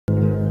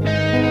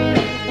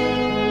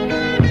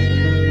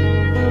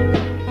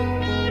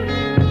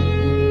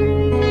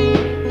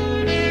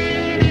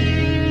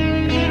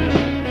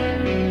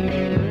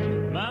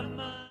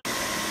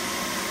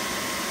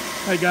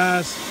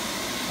guys,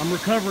 I'm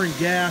recovering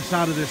gas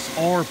out of this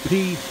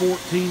RP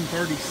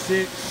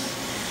 1436.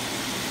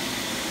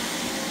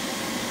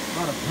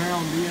 About a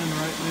pound in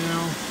right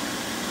now.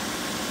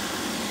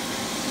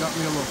 Got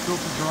me a little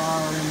filter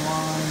dryer in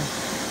line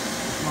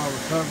with my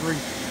recovery.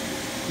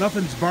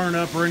 Nothing's burned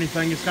up or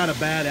anything. It's got a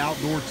bad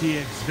outdoor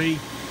TXV.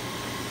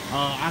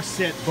 I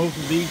set both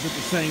of these at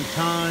the same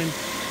time.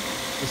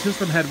 The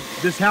system had,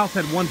 this house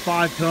had one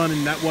 5-ton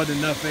and that wasn't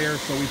enough air,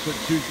 so we put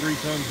 2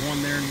 3-tons,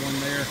 one there and one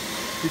there.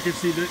 You can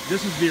see that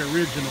this is the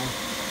original.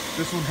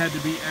 This one had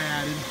to be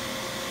added.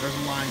 There's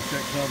a line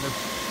set cover.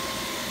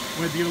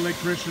 We had the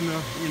electrician to,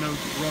 you know,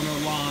 run a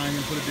line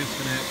and put a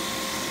disconnect.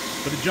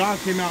 But the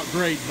job came out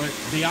great, but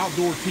the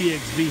outdoor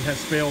TXV has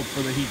failed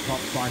for the heat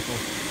pump cycle.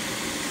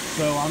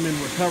 So I'm in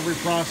recovery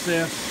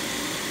process,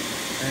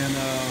 and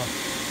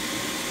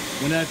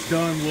when that's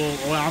done,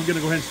 I'm gonna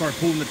go ahead and start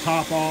pulling the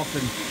top off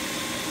and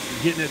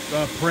getting it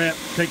prepped,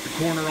 take the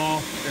corner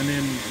off, and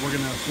then we're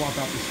gonna swap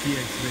out this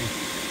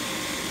TXV.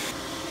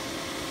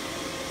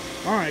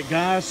 All right,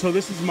 guys, so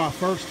this is my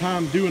first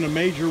time doing a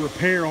major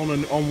repair on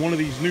one of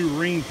these new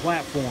Rheem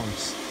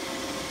platforms.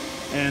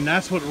 And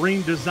that's what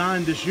Rheem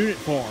designed this unit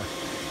for,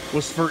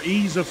 was for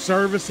ease of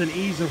service and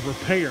ease of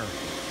repair.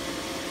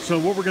 So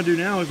what we're gonna do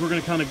now is we're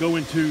gonna kind of go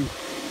into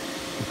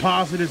the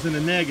positives and the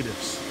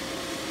negatives.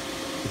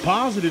 The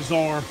positives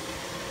are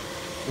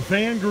the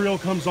fan grill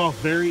comes off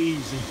very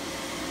easy.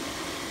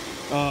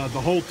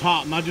 The whole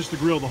top, not just the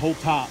grill, the whole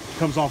top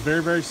comes off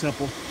very, very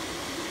simple.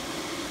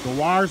 The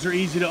wires are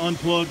easy to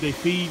unplug. They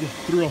feed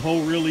through a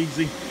hole real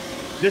easy.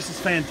 This is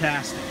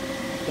fantastic.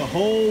 The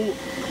whole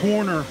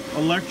corner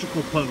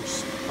electrical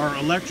post or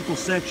electrical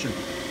section,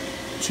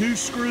 2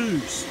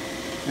 screws,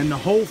 and the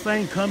whole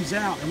thing comes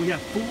out, and we have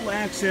full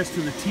access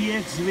to the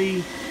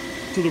TXV,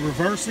 to the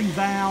reversing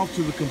valve,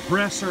 to the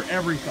compressor,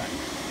 everything.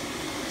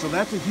 So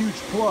that's a huge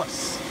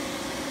plus.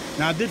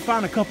 Now I did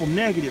find a couple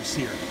negatives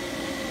here.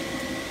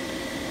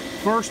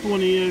 First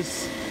one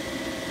is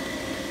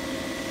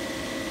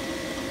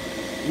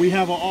we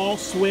have an all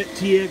sweat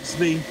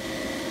TXV,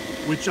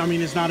 which I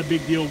mean is not a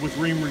big deal with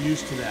Rheem, we're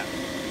used to that.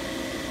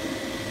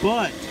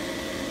 But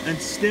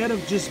instead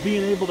of just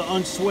being able to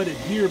unsweat it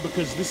here,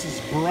 because this is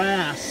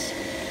brass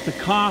to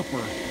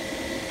copper,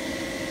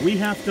 we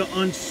have to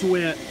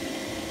unsweat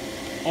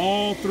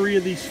all 3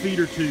 of these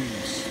feeder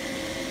tubes.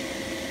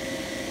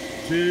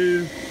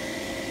 2,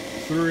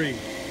 3,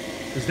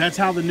 because that's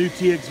how the new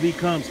TXV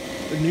comes.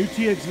 The new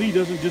TXV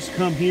doesn't just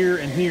come here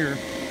and here,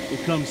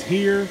 it comes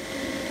here,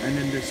 and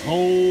then this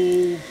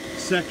whole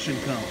section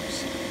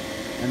comes.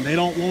 And they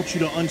don't want you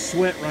to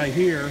unsweat right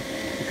here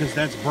because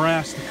that's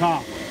brass to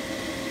copper.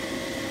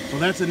 So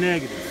that's a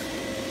negative.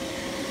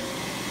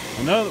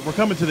 We're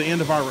coming to the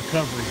end of our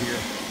recovery here.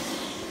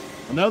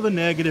 Another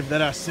negative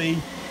that I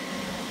see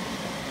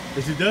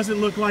is it doesn't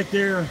look like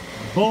their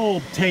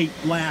bulb tape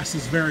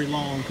lasts very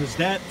long, because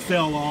that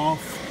fell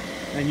off,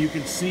 and you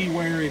can see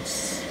where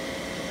it's,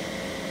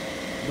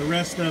 the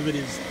rest of it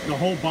is, the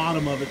whole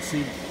bottom of it, see,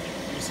 let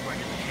me see if I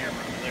get the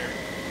camera under there.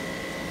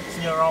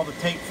 See how all the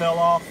tape fell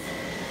off?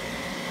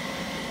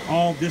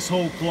 All this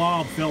whole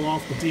glob fell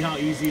off, but see how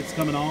easy it's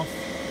coming off?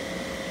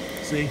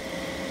 See?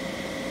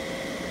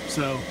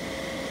 So,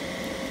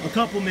 a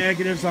couple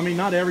negatives. I mean,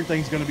 not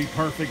everything's going to be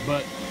perfect,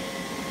 but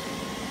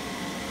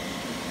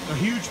a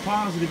huge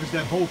positive is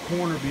that whole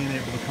corner being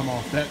able to come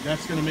off.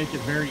 That's going to make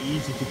it very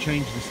easy to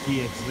change this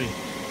TXV,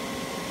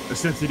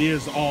 since it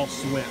is all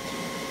sweat.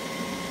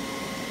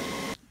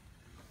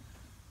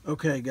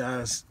 Okay,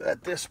 guys,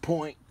 at this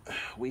point,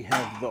 we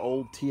have the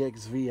old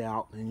TXV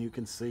out, and you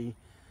can see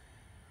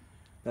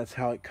that's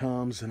how it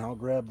comes, and I'll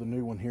grab the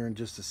new one here in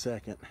just a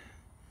second.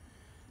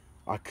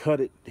 I cut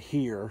it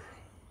here.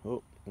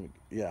 Oh,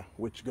 yeah,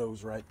 which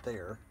goes right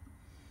there.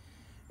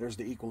 There's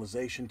the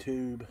equalization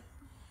tube,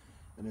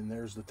 and then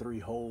there's the 3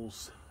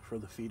 holes for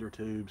the feeder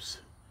tubes.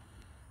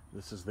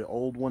 This is the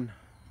old one.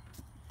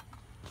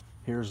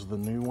 Here's the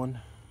new one.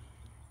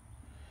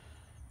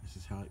 This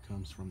is how it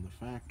comes from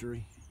the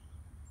factory.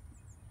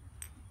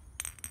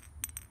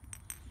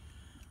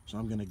 So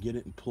I'm going to get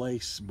it in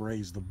place,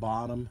 braze the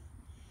bottom.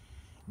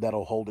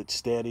 That'll hold it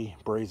steady,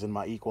 braze in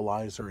my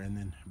equalizer, and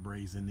then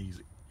braze in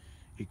these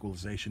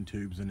equalization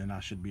tubes, and then I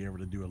should be able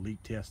to do a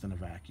leak test and a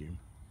vacuum.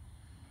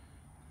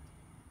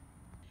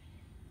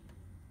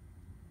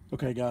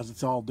 Okay, guys,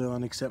 it's all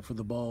done except for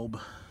the bulb.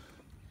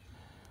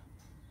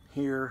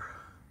 Here,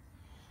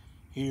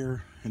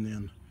 here, and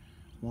then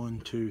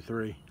 1, 2,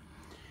 3.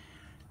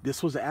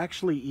 This was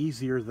actually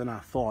easier than I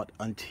thought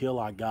until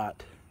I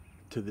got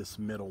to this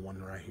middle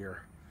one right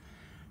here.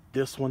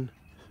 This one,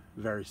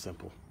 very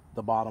simple.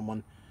 The bottom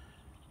one,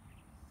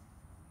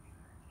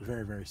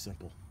 very, very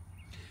simple.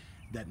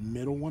 That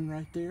middle one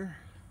right there,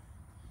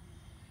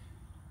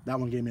 that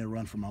one gave me a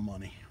run for my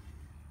money.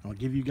 I'll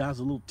give you guys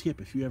a little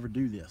tip if you ever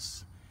do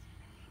this.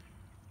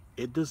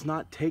 It does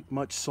not take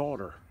much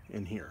solder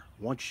in here.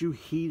 Once you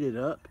heat it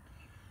up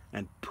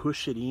and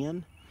push it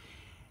in,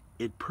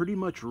 it pretty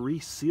much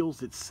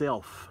reseals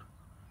itself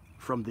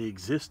from the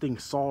existing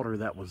solder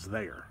that was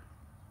there.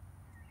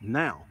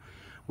 Now,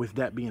 with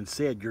that being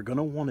said, you're going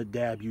to want to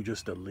dab you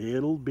just a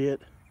little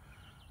bit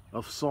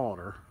of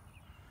solder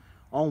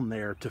on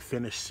there to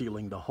finish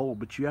sealing the hole,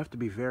 but you have to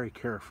be very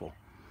careful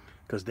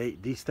because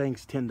these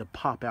things tend to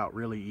pop out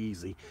really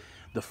easy.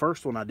 The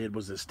first one I did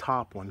was this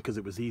top one because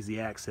it was easy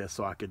access,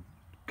 so I could,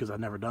 because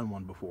I'd never done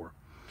one before.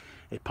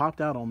 It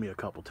popped out on me a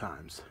couple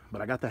times, but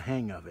I got the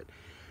hang of it.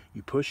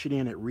 You push it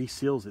in, it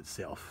reseals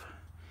itself,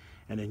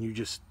 and then you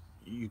just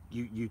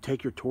you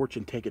take your torch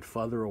and take it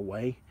further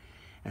away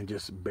and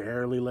just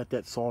barely let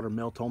that solder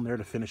melt on there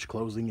to finish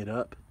closing it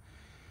up,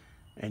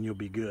 and you'll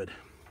be good.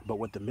 But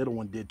what the middle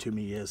one did to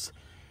me is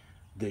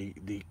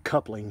the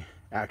coupling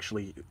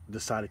actually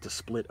decided to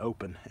split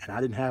open, and I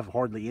didn't have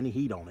hardly any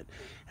heat on it.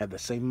 Had the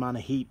same amount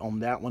of heat on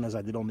that one as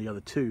I did on the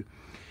other two,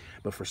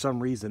 but for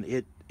some reason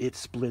it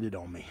split it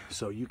on me.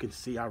 So you can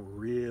see I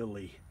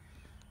really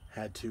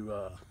had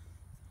to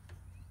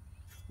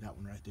that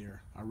one right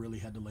there, I really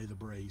had to lay the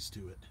braze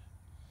to it,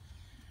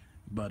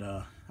 but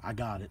I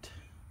got it,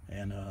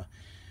 and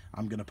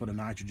I'm gonna put a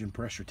nitrogen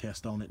pressure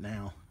test on it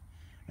now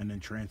and then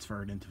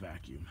transfer it into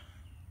vacuum.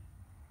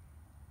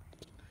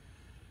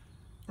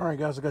 All right,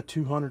 guys, I got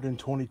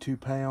 222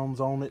 pounds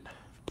on it.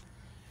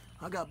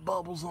 I got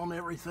bubbles on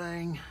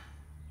everything.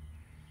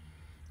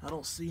 I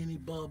don't see any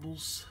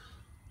bubbles.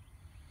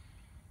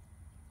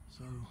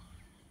 So,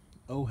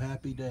 oh,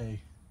 happy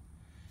day.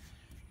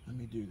 Let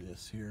me do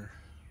this here.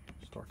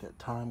 Start that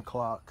time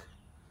clock.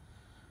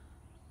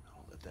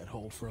 I'll let that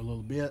hold for a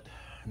little bit,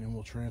 and then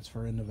we'll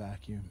transfer into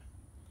vacuum.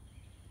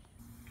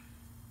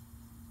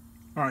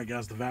 All right,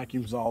 guys, the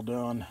vacuum's all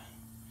done.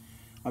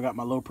 I got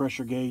my low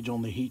pressure gauge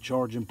on the heat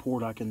charging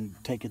port. I can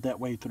take it that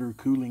way through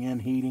cooling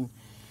and heating.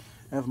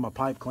 I have my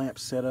pipe clamp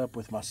set up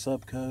with my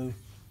Subco.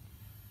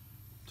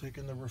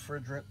 Taking the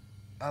refrigerant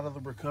out of the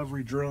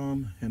recovery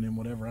drum, and then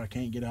whatever I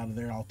can't get out of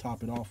there, I'll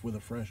top it off with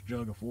a fresh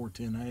jug of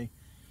 410A.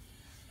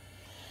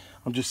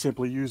 I'm just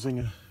simply using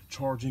a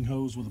charging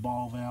hose with a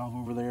ball valve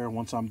over there.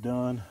 Once I'm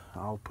done,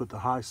 I'll put the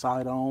high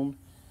side on,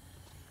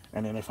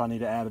 and then if I need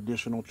to add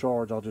additional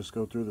charge, I'll just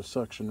go through the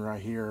suction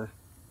right here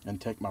and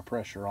take my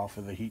pressure off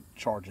of the heat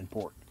charging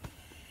port.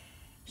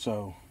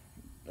 So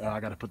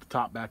I got to put the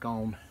top back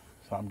on,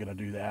 so I'm going to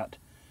do that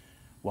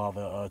while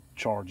the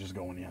charge is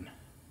going in.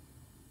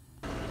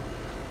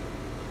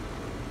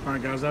 All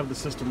right, guys, I have the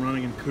system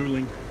running and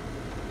cooling.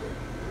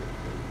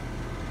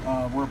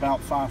 We're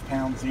about 5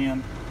 pounds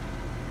in,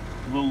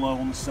 a little low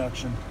on the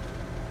suction.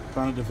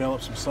 Trying to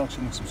develop some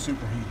suction and some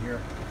superheat here.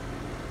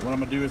 What I'm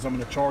going to do is I'm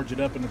going to charge it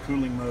up in the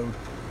cooling mode,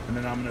 and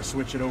then I'm going to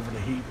switch it over to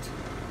heat.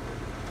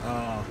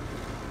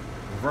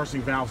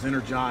 Reversing valve's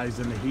energized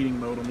in the heating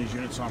mode on these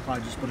units, so I'll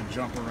probably just put a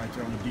jumper right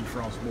there on the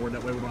defrost board.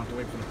 That way we don't have to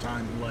wait for the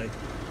time delay.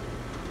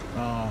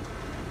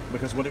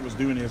 Because what it was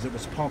doing is it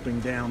was pumping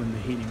down in the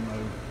heating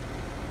mode.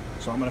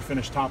 So I'm going to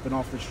finish topping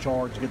off this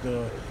charge, get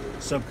the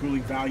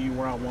subcooling value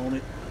where I want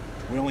it.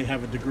 We only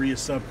have a degree of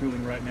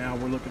subcooling right now.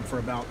 We're looking for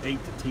about 8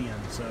 to 10.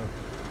 So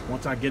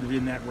once I get it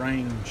in that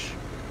range,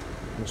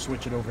 we'll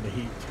switch it over to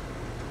heat.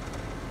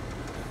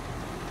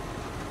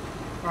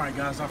 All right,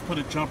 guys, I've put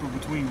a jumper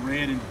between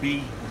red and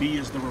B. B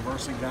is the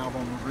reversing valve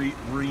on the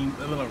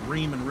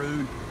Rheem and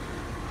Rude.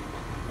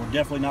 We're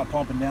definitely not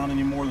pumping down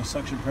anymore. The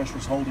suction pressure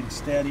is holding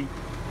steady.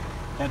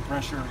 Head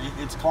pressure,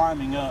 it's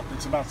climbing up.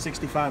 It's about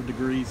 65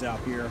 degrees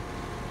out here.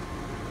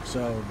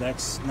 So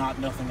that's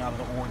nothing out of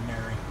the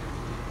ordinary.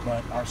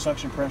 But our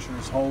suction pressure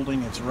is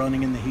holding. It's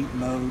running in the heat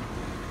mode.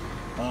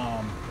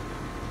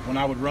 When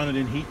I would run it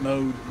in heat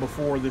mode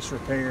before this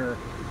repair,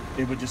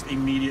 it would just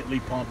immediately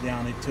pump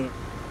down. It took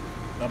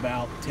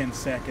about 10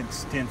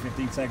 seconds,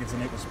 10-15 seconds,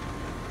 and it was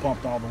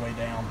pumped all the way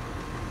down.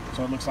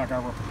 So it looks like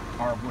our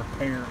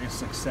repair is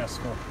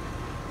successful.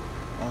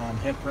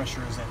 Head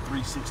pressure is at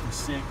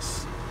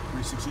 366,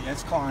 360.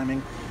 It's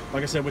climbing,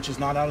 like I said, which is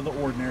not out of the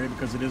ordinary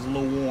because it is a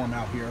little warm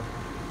out here.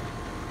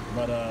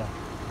 But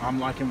I'm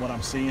liking what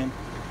I'm seeing.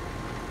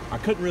 I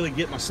couldn't really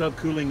get my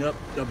subcooling up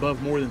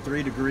above more than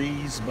 3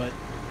 degrees, but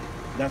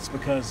that's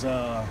because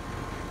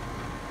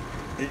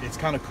it's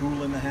kind of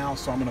cool in the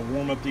house. So I'm going to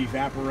warm up the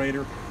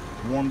evaporator,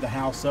 warm the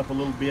house up a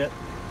little bit,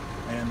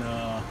 and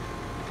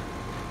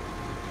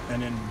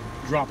then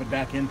drop it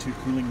back into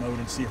cooling mode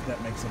and see if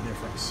that makes a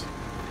difference.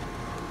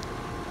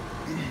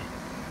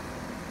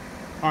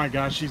 All right,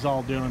 guys, she's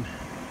all done.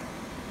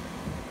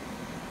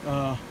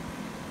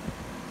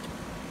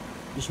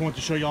 Just wanted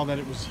to show y'all that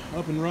it was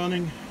up and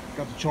running,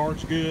 got the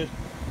charge good,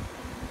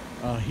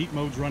 heat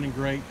mode's running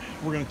great.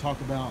 We're going to talk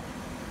about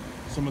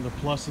some of the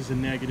pluses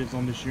and negatives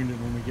on this unit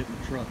when we get in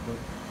the truck, but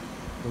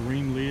the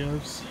Rheem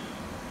lives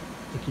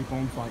to keep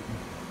on fighting.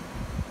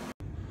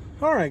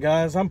 All right,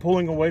 guys, I'm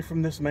pulling away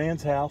from this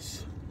man's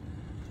house.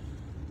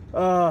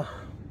 I'm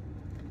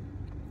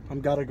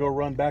gotta go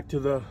run back to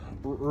the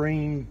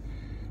Rheem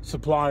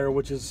supplier,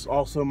 which is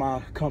also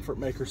my Comfort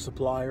Maker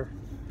supplier,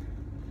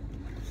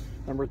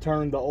 and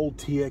return the old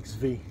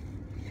TXV.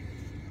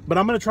 But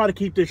I'm gonna try to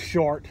keep this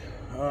short.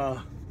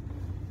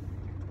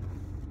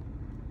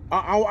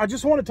 I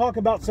just want to talk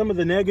about some of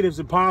the negatives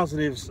and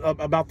positives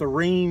about the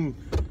Rheem,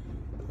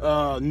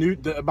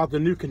 about the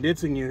new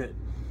condensing unit.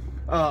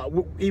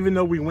 even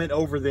though we went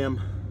over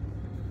them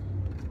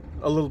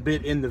a little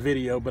bit in the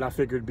video, but I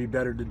figured it'd be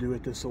better to do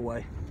it this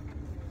way.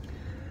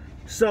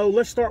 So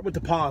let's start with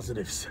the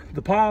positives.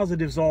 The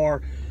positives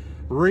are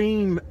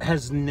Rheem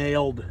has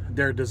nailed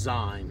their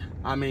design.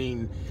 I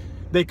mean,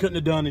 they couldn't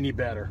have done any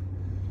better.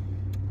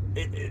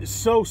 It's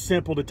so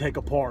simple to take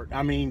apart.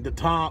 I mean, the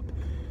top,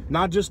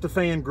 not just the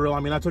fan grill. I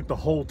mean, I took the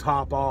whole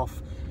top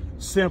off.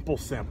 Simple.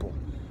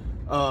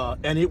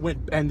 And it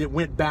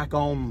went back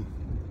on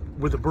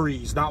with a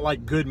breeze. Not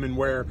like Goodman,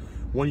 where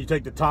when you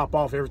take the top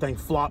off, everything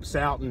flops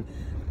out and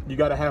you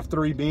got to have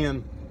 3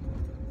 men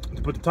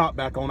to put the top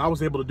back on. I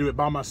was able to do it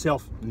by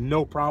myself,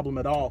 no problem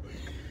at all.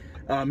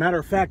 Matter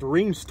of fact,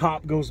 Rheem's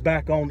top goes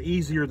back on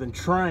easier than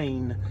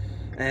Train.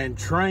 And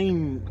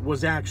Train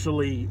was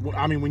actually,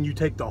 I mean, when you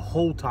take the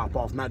whole top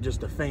off, not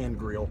just the fan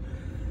grill,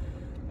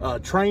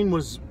 Train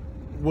was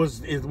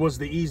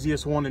the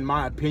easiest one in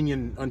my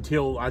opinion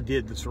until I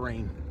did this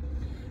Rheem.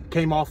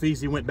 Came off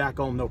easy, went back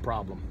on, no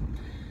problem.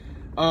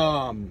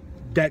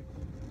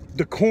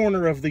 The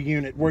corner of the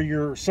unit where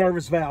your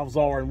service valves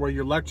are and where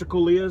your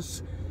electrical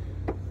is,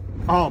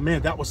 oh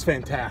man, that was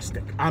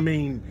fantastic. I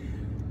mean,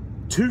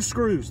 2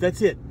 screws,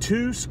 that's it,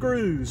 2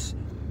 screws.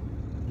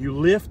 You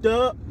lift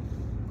up,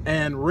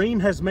 and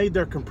Rheem has made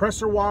their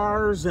compressor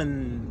wires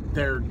and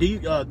their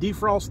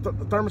defrost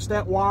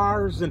thermostat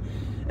wires and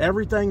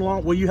everything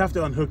long. Well, you have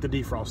to unhook the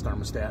defrost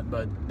thermostat,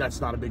 but that's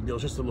not a big deal.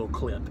 It's just a little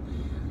clip.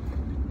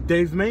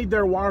 They've made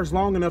their wires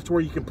long enough to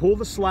where you can pull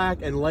the slack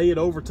and lay it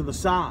over to the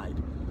side.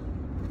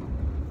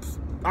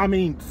 I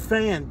mean,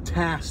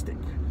 fantastic.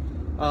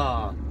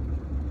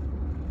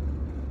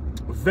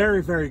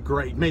 Very, very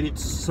great. Made it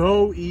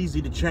so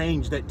easy to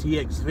change that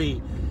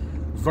TXV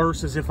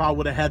versus if I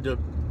would have had to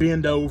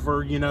bend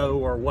over, you know,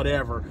 or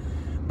whatever.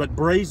 But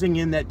brazing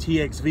in that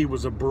TXV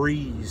was a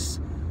breeze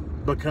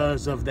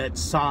because of that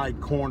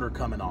side corner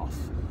coming off.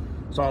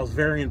 So I was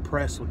very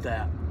impressed with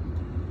that.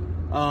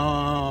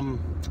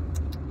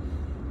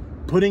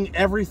 Putting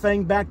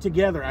everything back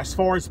together as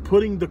far as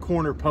putting the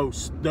corner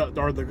post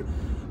or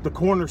the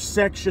corner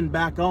section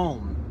back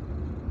on,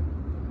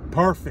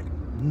 perfect.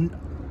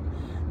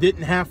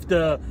 Didn't have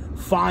to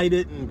fight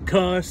it and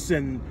cuss,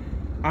 and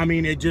I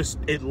mean,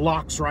 it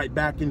locks right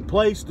back in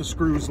place. The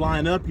screws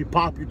line up, you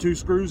pop your 2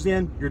 screws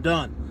in, you're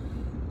done.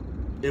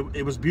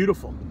 It was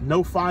beautiful.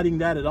 No fighting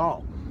that at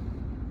all.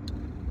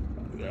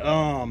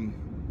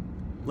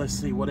 Let's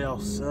see what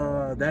else.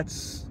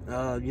 That's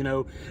you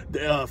know,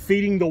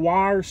 feeding the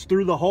wires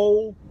through the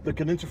hole, the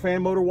condenser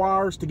fan motor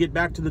wires to get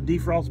back to the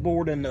defrost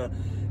board and the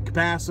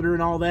capacitor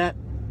and all that.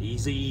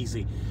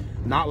 Easy.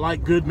 Not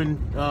like Goodman,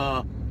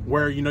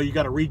 where, you know, you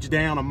got to reach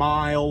down a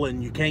mile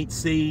and you can't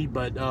see,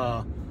 but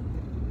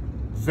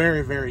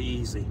very, very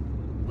easy.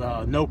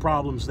 No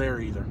problems there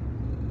either.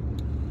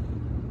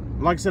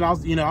 Like I said, I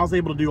was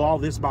able to do all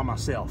this by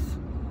myself.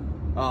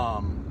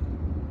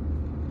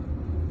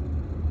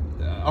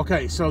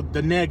 Okay, so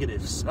the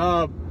negatives.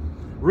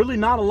 Really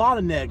not a lot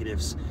of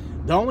negatives.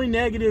 The only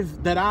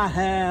negative that I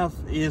have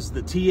is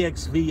the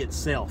TXV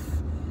itself.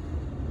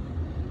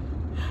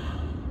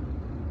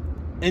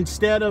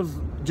 Instead of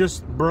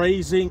just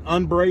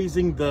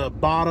unbrazing the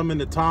bottom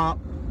and the top,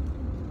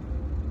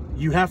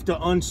 you have to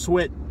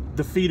unsweat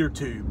the feeder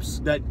tubes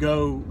that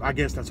go, I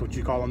guess that's what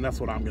you call them, that's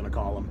what I'm going to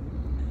call them.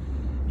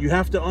 You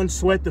have to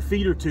unsweat the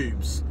feeder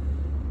tubes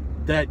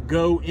that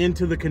go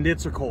into the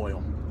condenser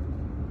coil.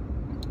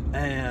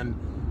 And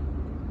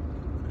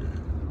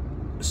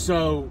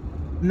so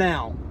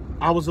now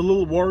I was a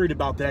little worried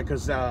about that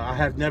because I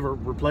have never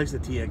replaced a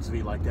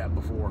TXV like that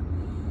before,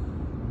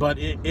 but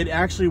it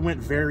actually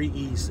went very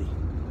easy.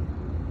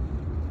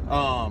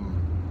 I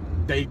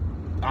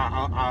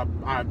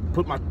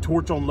put my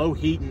torch on low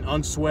heat and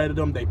unsweated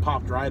them. They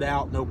popped right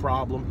out, no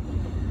problem.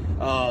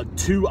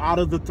 2 out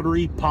of the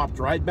 3 popped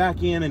right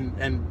back in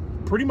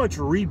and pretty much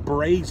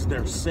rebrazed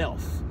their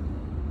self.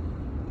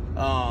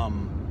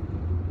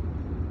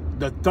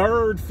 The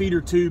 3rd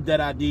feeder tube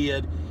that I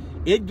did,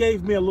 it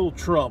gave me a little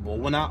trouble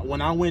when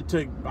I went to,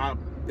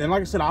 and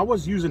like I said, I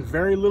was using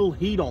very little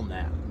heat on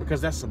that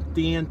because that's some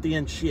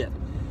thin shit.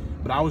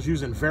 But I was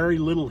using very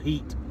little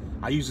heat.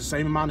 I used the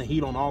same amount of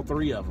heat on all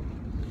 3 of them.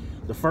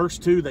 The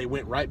first 2, they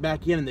went right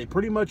back in and they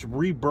pretty much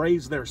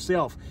rebrazed their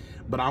self.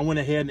 But I went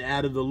ahead and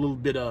added a little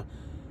bit of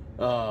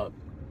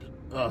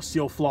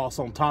seal floss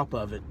on top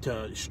of it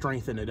to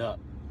strengthen it up.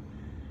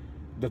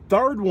 The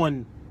 3rd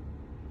one,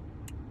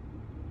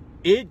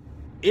 it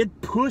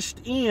pushed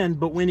in,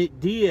 but when it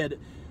did,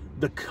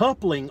 the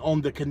coupling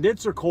on the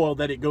condenser coil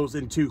that it goes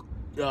into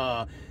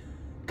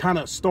kind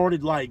of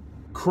started like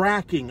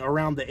cracking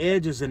around the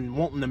edges and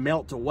wanting to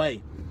melt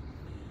away.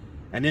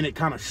 And then it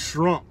kind of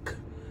shrunk.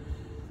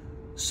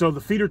 So the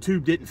feeder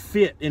tube didn't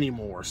fit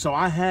anymore. So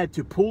I had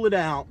to pull it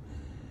out,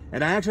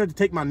 and I actually had to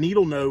take my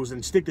needle nose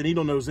and stick the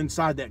needle nose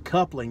inside that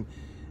coupling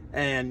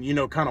and, you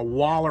know, kind of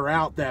waller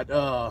out that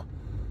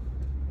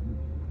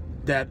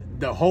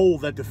the hole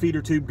that the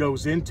feeder tube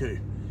goes into.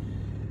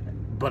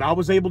 But I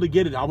was able to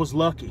get it. I was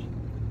lucky.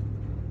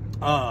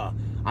 I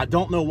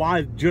don't know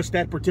why just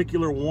that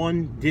particular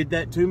one did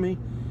that to me,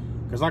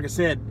 Because like I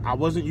said, I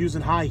wasn't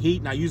using high heat,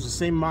 and I used the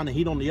same amount of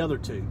heat on the other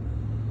two.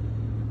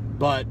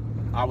 But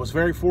I was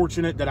very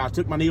fortunate that I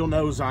took my needle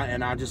nose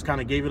and I just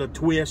kind of gave it a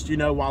twist, you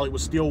know, while it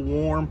was still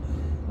warm,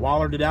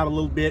 wallered it out a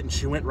little bit, and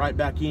she went right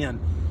back in.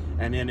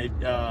 And then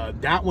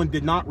that one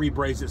did not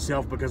rebraze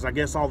itself because I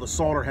guess all the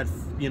solder had,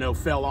 you know,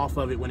 fell off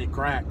of it when it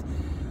cracked.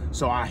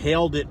 So I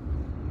held it.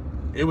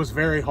 It was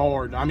very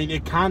hard. I mean,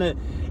 it kind of,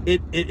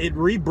 it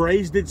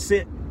rebrazed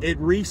itself. It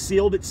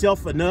resealed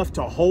itself enough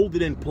to hold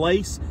it in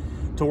place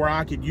to where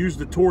I could use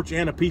the torch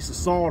and a piece of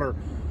solder,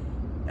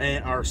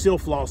 or seal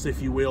floss,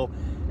 if you will,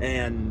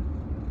 and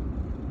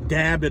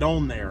dab it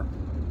on there.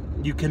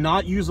 You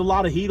cannot use a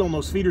lot of heat on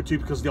those feeder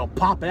tubes because they'll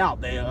pop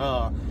out.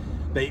 A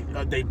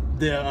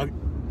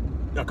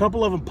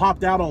couple of them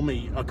popped out on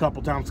me a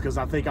couple times because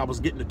I think I was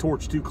getting the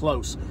torch too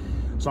close.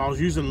 So I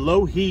was using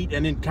low heat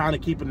and then kind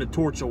of keeping the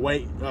torch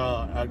away,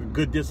 a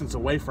good distance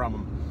away from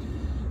them.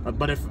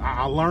 But if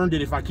I learned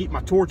that if I keep my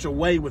torch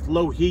away with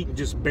low heat and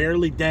just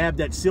barely dab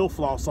that seal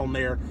floss on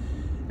there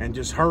and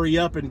just hurry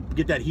up and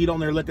get that heat on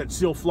there, let that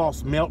seal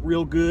floss melt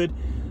real good,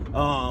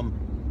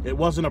 it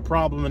wasn't a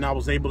problem, and I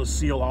was able to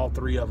seal all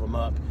 3 of them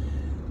up.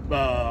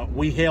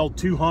 We held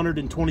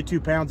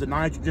 222 pounds of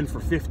nitrogen for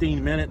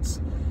 15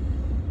 minutes.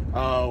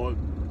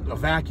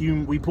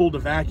 We pulled a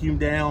vacuum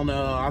down.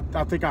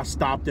 I think I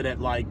stopped it at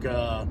like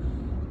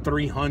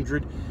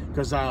 300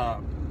 because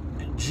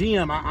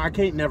Jim, I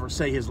can't never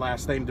say his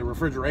last name, the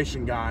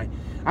refrigeration guy.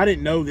 I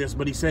didn't know this,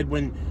 but he said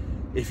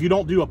if you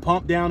don't do a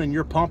pump down and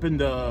you're pumping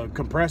the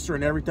compressor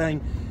and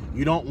everything,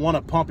 you don't want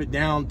to pump it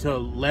down to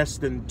less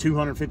than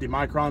 250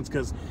 microns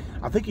because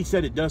I think he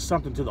said it does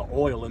something to the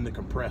oil in the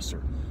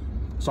compressor.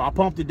 So I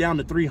pumped it down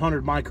to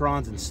 300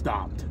 microns and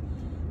stopped,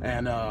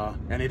 and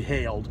it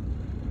held.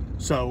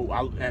 So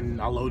I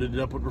loaded it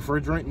up with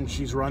refrigerant, and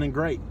she's running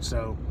great.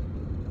 So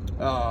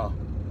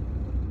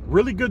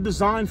really good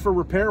design for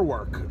repair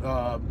work.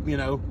 You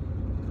know,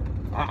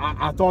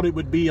 I thought it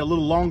would be a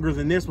little longer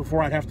than this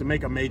before I'd have to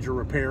make a major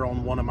repair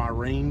on one of my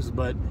Rheems,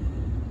 but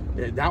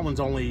that one's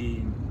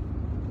only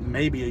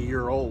maybe a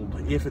year old,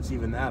 if it's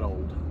even that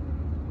old.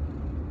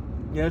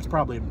 Yeah, it's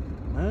probably,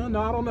 well,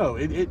 no, I don't know.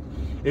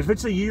 If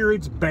it's a year,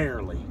 it's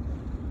barely.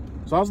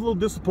 So I was a little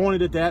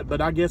disappointed at that,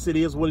 but I guess it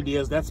is what it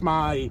is. That's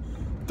my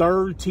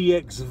 3rd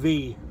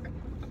TXV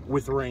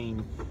with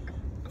Rheem.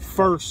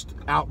 First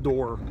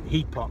outdoor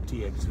heat pump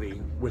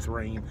TXV with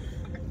Rheem,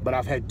 but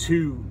I've had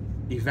 2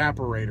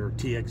 evaporator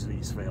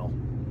TXVs fail.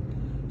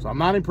 So I'm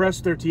not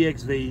impressed with their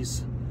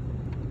TXVs,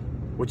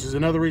 which is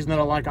another reason that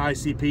I like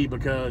ICP,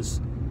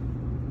 because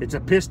it's a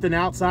piston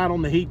outside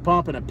on the heat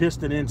pump and a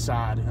piston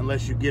inside,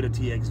 unless you get a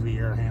TXV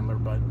air handler.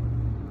 But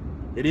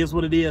it is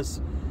what it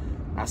is.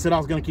 I said I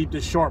was going to keep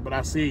this short, but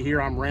I see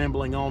here I'm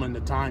rambling on and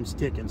the time's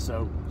ticking.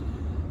 So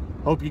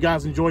hope you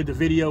guys enjoyed the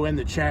video and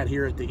the chat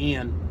here at the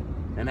end.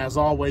 And as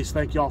always,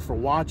 thank y'all for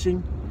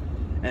watching.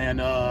 And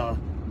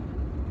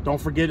don't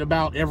forget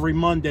about every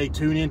Monday,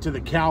 tune into the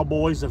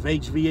Cowboys of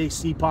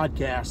HVAC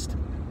podcast.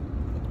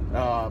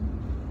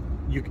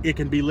 It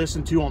can be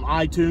listened to on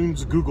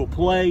iTunes, Google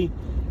Play,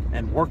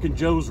 and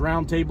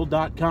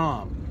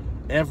workingjoesroundtable.com.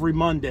 Every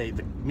Monday,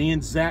 me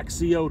and Zach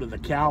Ciota, the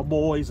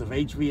Cowboys of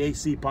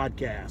HVAC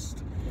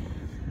podcast.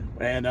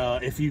 And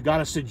if you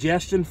got a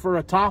suggestion for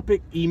a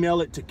topic,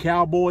 email it to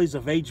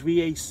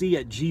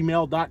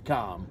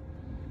cowboysofhvac@gmail.com.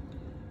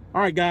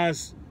 All right,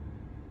 guys.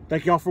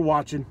 Thank y'all for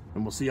watching,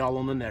 and we'll see y'all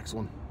on the next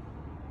one.